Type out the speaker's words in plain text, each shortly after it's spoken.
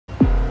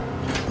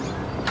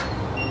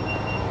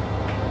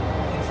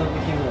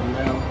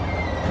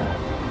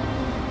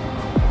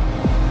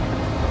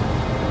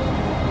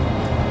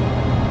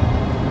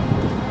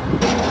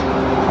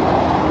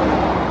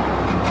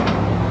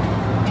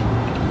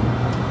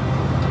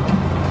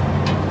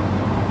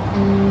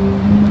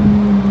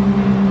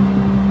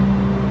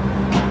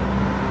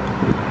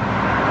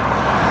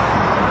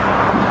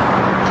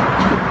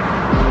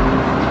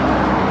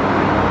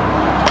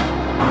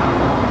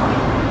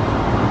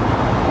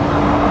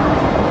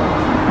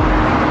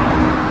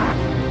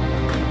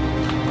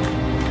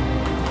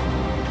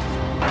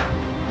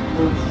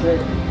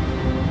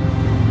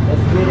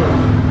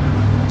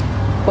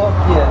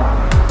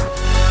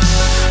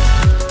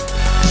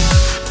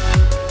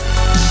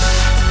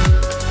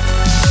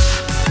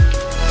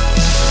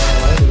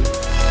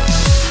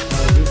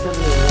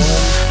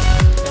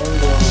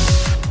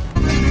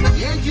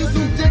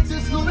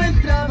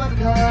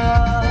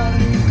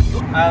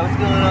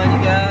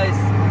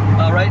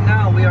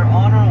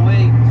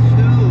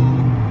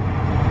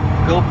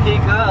go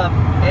pick up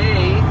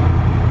a,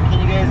 can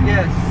you guys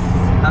guess?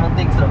 I don't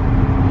think so.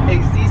 A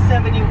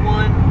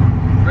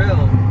Z71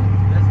 Grill.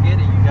 Let's get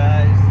it, you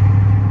guys.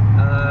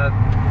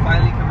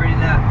 Finally converting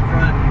that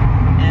front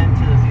end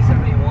to the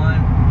Z71.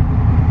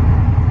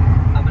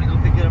 I'm gonna go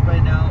pick it up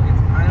right now.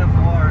 It's kind of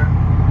far,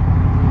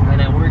 and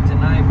I work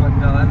tonight, but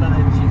I know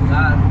that she's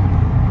not.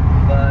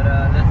 But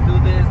let's do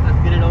this.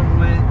 Let's get it over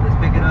with. Let's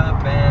pick it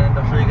up, and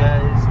I'll show you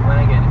guys when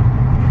I get it.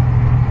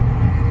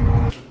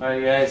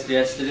 Alright guys,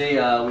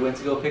 yesterday we went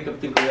to go pick up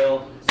the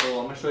grill, so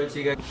I'm gonna show it to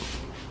you guys.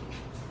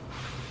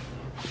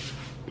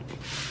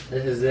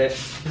 This is it.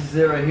 This is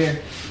it right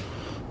here.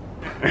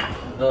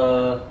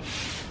 The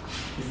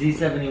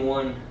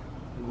Z71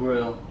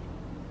 Grill.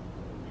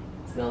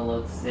 It's gonna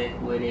look sick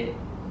with it.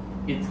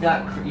 It's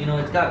got, you know,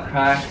 it's got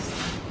cracks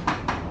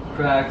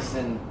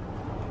and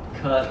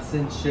cuts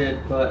and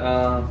shit,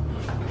 but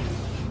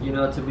you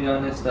know, to be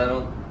honest,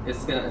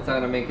 it's not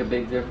gonna make a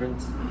big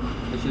difference.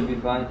 It should be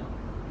fine.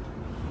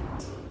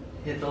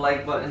 Hit the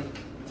like button,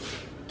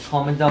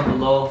 comment down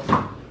below,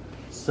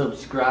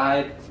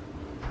 subscribe.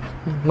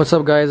 What's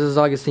up guys, this is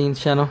Augustine's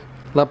channel,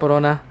 La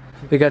Porona.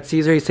 We got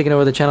Caesar, he's taking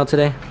over the channel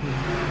today.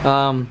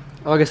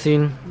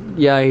 Augustine,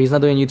 yeah, he's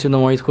not doing YouTube no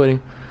more, he's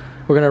quitting.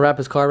 We're gonna wrap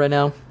his car right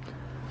now.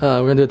 We're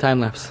gonna do a time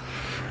lapse.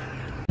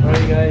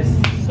 Alright guys,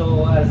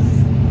 so as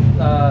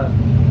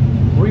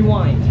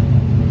rewind,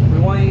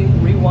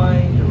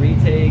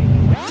 retake.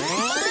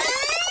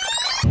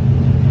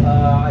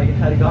 I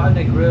had gotten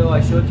the grill, I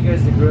showed you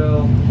guys the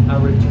grill, I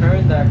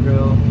returned that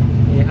grill.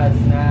 It had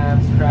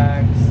snaps,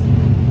 cracks,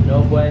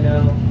 no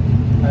bueno.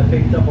 I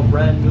picked up a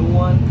brand new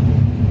one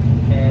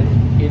and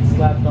it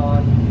slapped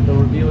on. The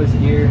review is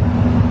here.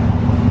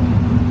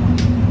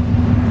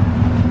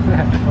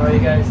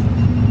 Alright guys,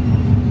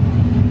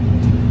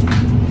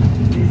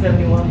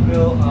 Z71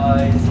 Grill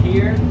is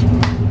here.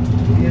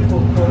 Beautiful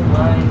chrome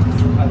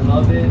lines, I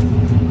love it.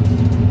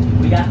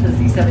 We got the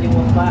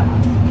Z71 flat.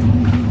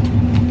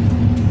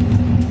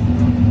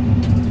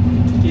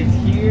 It's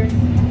here,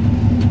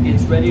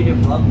 it's ready to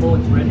rumble,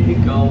 it's ready to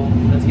go.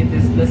 Let's get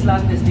this, let's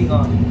slap this thing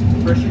on.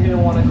 First you're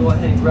gonna wanna go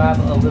ahead and grab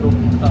a little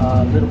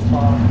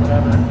cloth,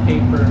 whatever,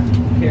 paper,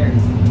 who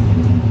cares.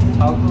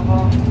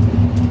 Alcohol,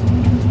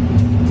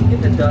 to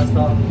get the dust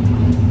off.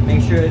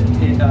 Make sure it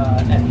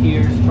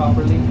adheres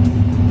properly.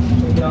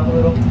 Shake it off a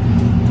little.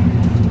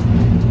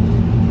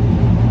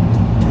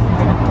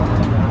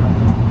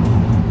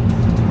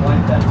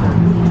 Wipe that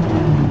surface.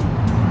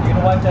 You're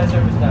gonna wipe that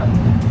surface down.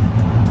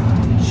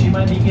 She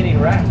might be getting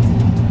wrapped.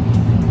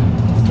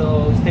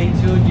 So stay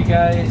tuned, you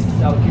guys.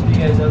 I'll keep you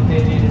guys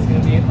updated. It's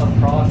gonna be a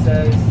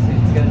process.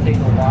 It's gonna take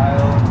a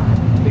while.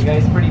 The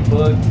guy's pretty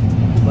booked,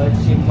 but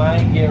she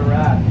might get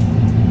wrapped,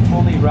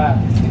 fully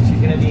wrapped. It's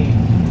gonna be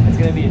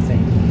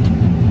insane.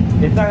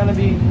 It's not gonna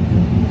be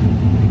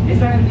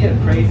a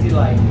crazy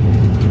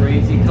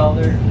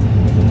color,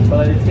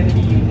 but it's gonna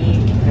be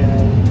unique,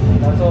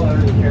 and that's all I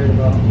really cared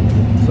about.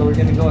 So we're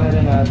gonna go ahead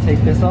and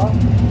take this off.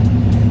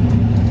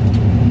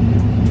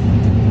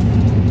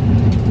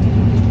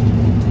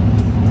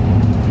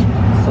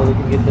 So we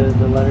can get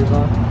the letters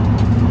on.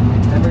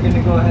 And we're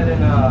gonna go ahead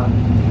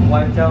and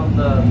wipe down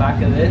the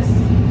back of this.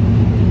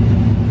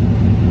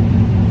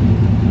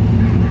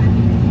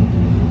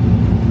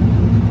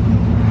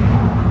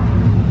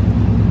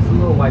 It's a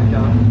little wipe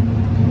down.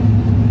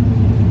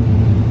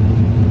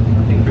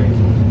 Nothing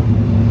crazy.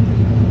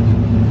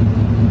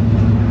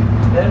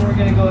 Then we're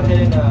gonna go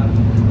ahead and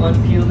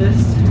unpeel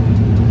this.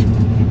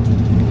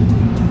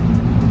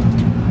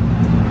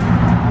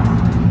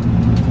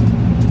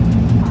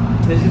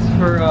 This is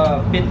for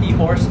 50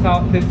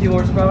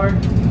 horsepower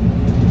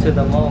to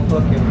the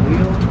motherfucking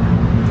wheel.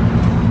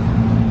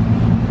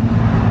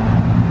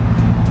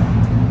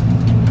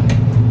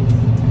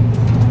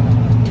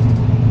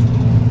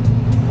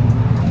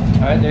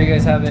 Alright, there you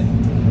guys have it.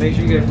 Make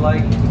sure you guys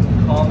like,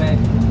 comment,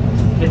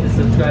 hit the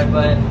subscribe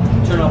button,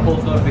 turn on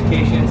post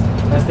notifications,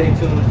 and stay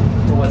tuned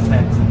for what's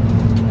next.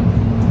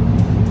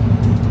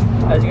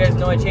 As you guys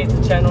know, I changed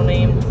the channel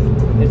name.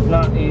 It's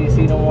not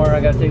ADC no more. I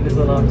gotta take this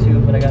one off too,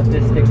 but I got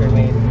this sticker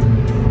made.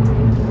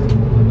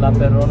 La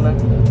Perrona.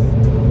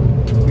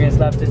 We're gonna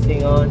slap this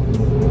thing on.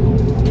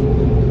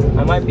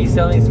 I might be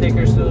selling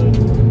stickers soon.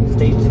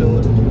 Stay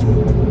tuned.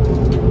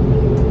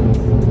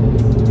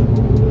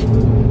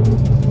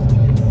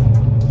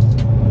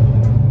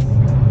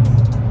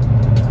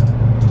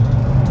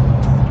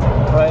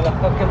 Alright, La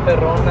fucking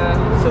Perrona.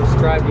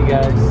 Subscribe, you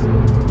guys.